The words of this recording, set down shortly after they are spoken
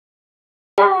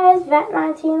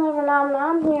Vet19 Lover Nom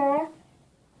Nom here.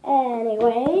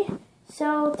 Anyway,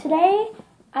 so today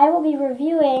I will be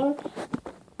reviewing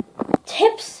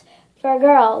tips for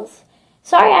girls.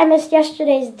 Sorry I missed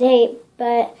yesterday's date,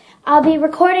 but I'll be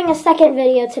recording a second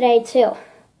video today too.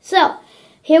 So,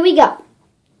 here we go.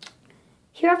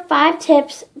 Here are 5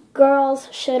 tips girls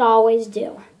should always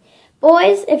do.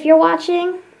 Boys, if you're watching,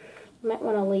 you might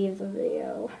want to leave the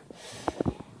video.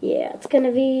 Yeah, it's going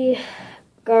to be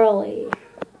girly.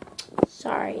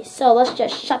 Sorry. So let's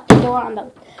just shut the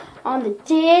door on the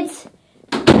dids.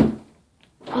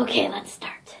 Okay, let's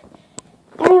start.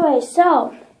 Anyway,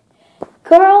 so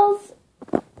guys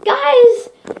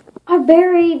are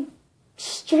very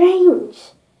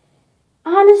strange.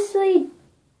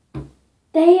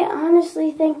 They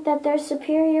honestly think that they're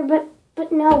superior,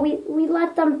 but no, we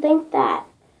let them think that.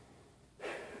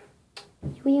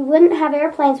 We wouldn't have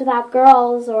airplanes without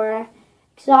girls, or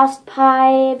exhaust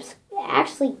pipes,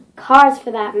 actually cars for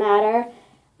that matter,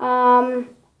 and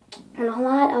a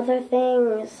lot of other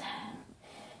things.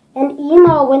 And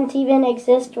emo wouldn't even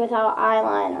exist without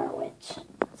eyeliner, which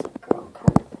is a girl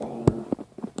kind of thing.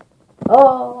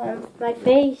 Oh, and my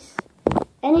face.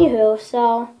 Anywho,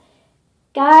 so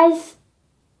guys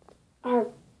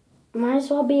might as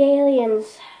well be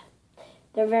aliens.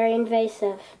 They're very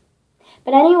invasive.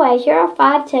 But anyway, here are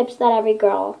 5 tips that every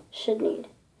girl should need.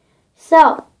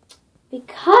 So,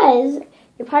 because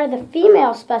you're part of the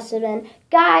female specimen,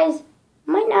 guys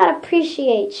might not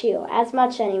appreciate you as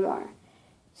much anymore.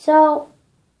 So,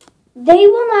 they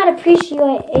will not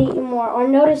appreciate you more or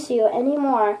notice you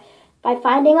anymore by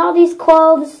finding all these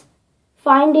clothes,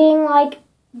 finding,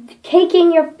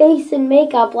 caking your face in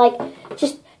makeup,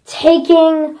 just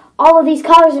taking all of these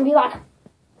colors and be like,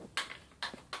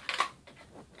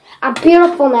 I'm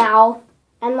beautiful now,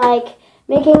 and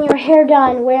making your hair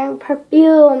done, wearing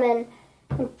perfume, and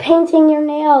painting your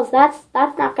nails. That's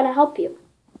not going to help you.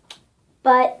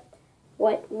 But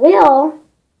what will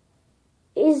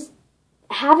is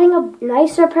having a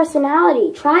nicer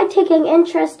personality. Try taking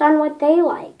interest on what they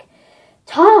like.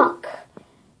 Talk.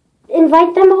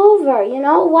 Invite them over,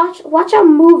 watch a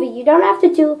movie. You don't have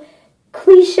to do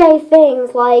cliche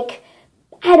things like,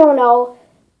 I don't know,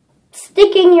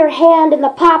 sticking your hand in the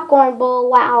popcorn bowl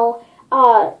while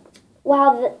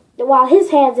his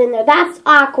hand's in there. That's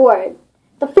awkward.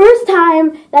 The first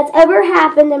time that's ever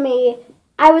happened to me,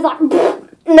 I was like,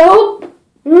 nope,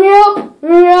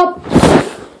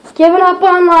 giving up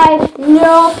on life,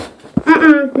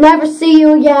 nope, never see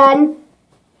you again.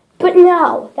 But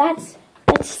no, that's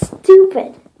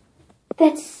stupid.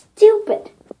 That's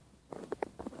stupid.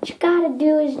 What you gotta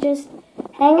do is just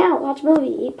hang out, watch a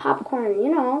movie, eat popcorn,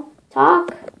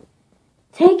 talk.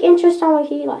 Take interest on what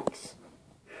he likes.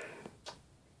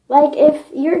 If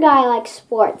your guy likes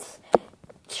sports,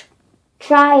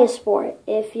 try a sport.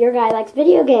 If your guy likes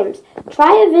video games,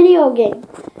 try a video game.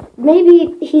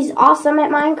 Maybe he's awesome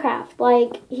at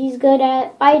Minecraft, he's good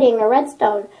at fighting or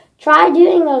Redstone. Try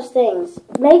doing those things.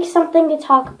 Make something to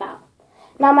talk about.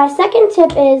 Now, my second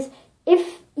tip is,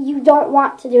 if you don't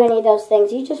want to do any of those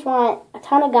things, you just want a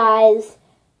ton of guys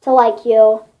to like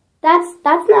you, that's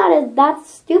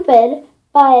stupid,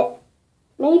 but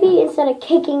maybe instead of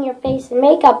caking your face in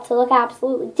makeup to look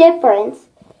absolutely different,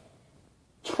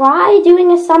 try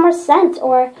doing a summer scent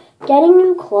or getting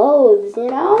new clothes,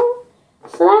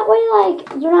 So that way,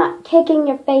 you're not caking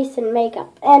your face in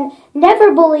makeup. And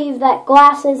never believe that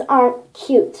glasses aren't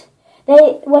cute.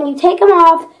 When you take them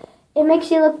off, it makes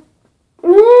you look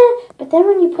meh, but then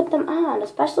when you put them on,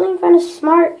 especially in front of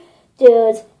smart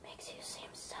dudes, it makes you seem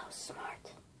so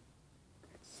smart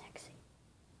and sexy.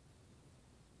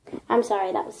 I'm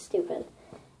sorry, that was stupid.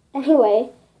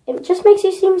 Anyway, it just makes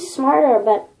you seem smarter,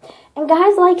 and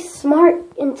guys like smart,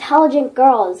 intelligent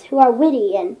girls who are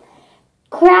witty and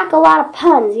crack a lot of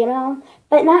puns,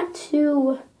 but not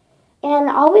too, and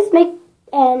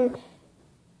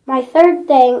my third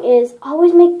thing is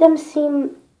always make them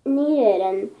seem needed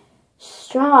and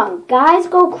strong. Guys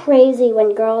go crazy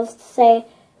when girls say,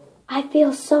 I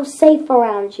feel so safe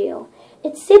around you.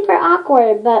 It's super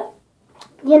awkward, but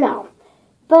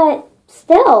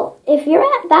still, if you're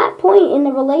at that point in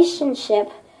the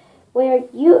relationship where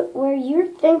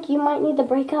you think you might need to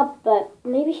break up, but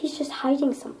maybe he's just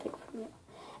hiding something from you.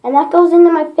 And that goes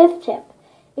into my 5th tip.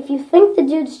 If you think the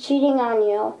dude's cheating on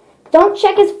you, don't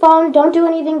check his phone, don't do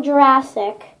anything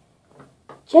Jurassic.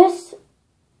 Just,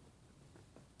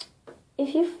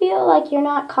 if you feel like you're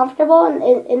not comfortable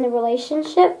in the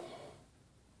relationship,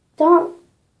 don't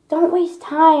waste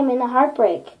time in the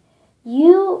heartbreak.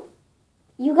 You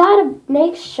gotta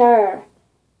make sure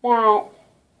that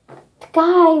the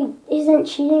guy isn't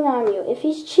cheating on you. If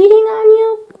he's cheating on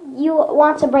you, you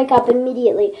want to break up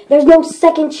immediately. There's no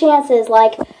second chances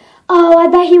like, oh, I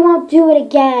bet he won't do it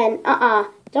again.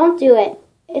 Don't do it.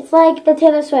 It's like the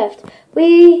Taylor Swift.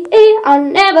 We are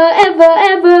never, ever,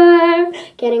 ever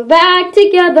getting back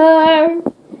together.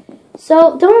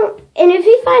 So don't, and if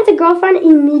he finds a girlfriend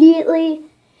immediately,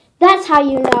 that's how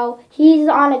you know he's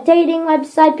on a dating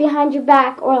website behind your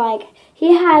back, or like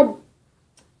he had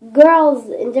girls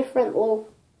in different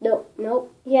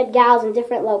he had gals in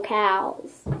different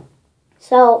locales.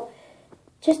 So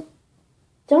just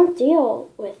don't deal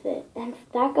with it. And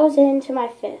that goes into my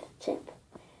 5th tip.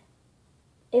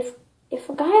 If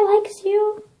a guy likes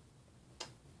you,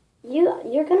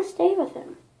 you're gonna stay with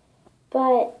him.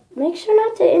 But make sure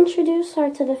not to introduce her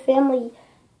to the family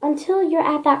until you're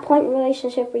at that point in the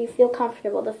relationship where you feel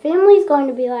comfortable. The family's going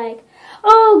to be like,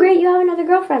 oh, great, you have another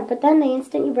girlfriend. But then the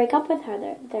instant you break up with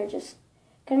her, they're just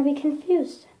going to be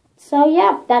confused. So,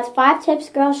 yeah, that's 5 tips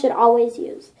girls should always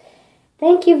use.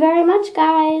 Thank you very much,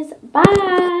 guys. Bye.